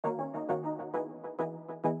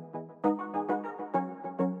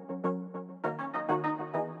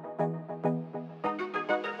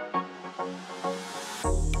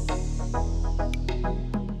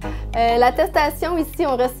L'attestation ici,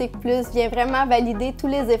 on recycle plus, vient vraiment valider tous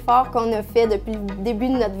les efforts qu'on a fait depuis le début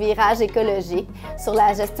de notre virage écologique sur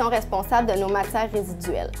la gestion responsable de nos matières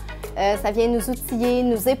résiduelles. Ça vient nous outiller,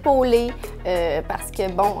 nous épauler, parce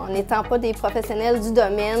que, bon, en n'étant pas des professionnels du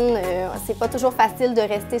domaine, c'est pas toujours facile de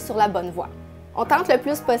rester sur la bonne voie. On tente le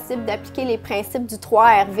plus possible d'appliquer les principes du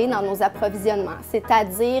 3RV dans nos approvisionnements,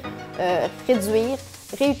 c'est-à-dire réduire,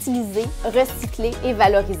 réutiliser, recycler et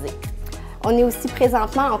valoriser. On est aussi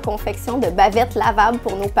présentement en confection de bavettes lavables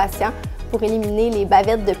pour nos patients pour éliminer les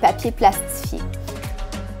bavettes de papier plastifié.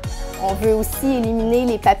 On veut aussi éliminer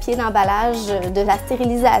les papiers d'emballage de la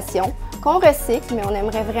stérilisation qu'on recycle, mais on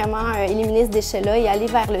aimerait vraiment éliminer ce déchet-là et aller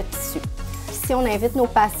vers le tissu. Ici, on invite nos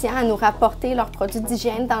patients à nous rapporter leurs produits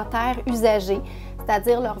d'hygiène dentaire usagés,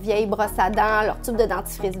 c'est-à-dire leurs vieilles brosses à dents, leurs tubes de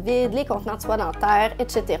dentifrice vides, les contenants de soie dentaire,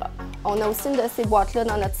 etc. On a aussi une de ces boîtes-là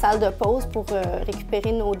dans notre salle de pause pour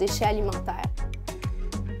récupérer nos déchets alimentaires.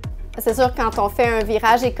 C'est sûr que quand on fait un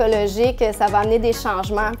virage écologique, ça va amener des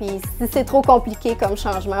changements, puis si c'est trop compliqué comme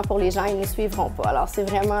changement pour les gens, ils ne suivront pas. Alors c'est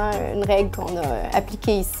vraiment une règle qu'on a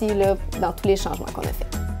appliquée ici là, dans tous les changements qu'on a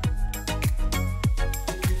faits.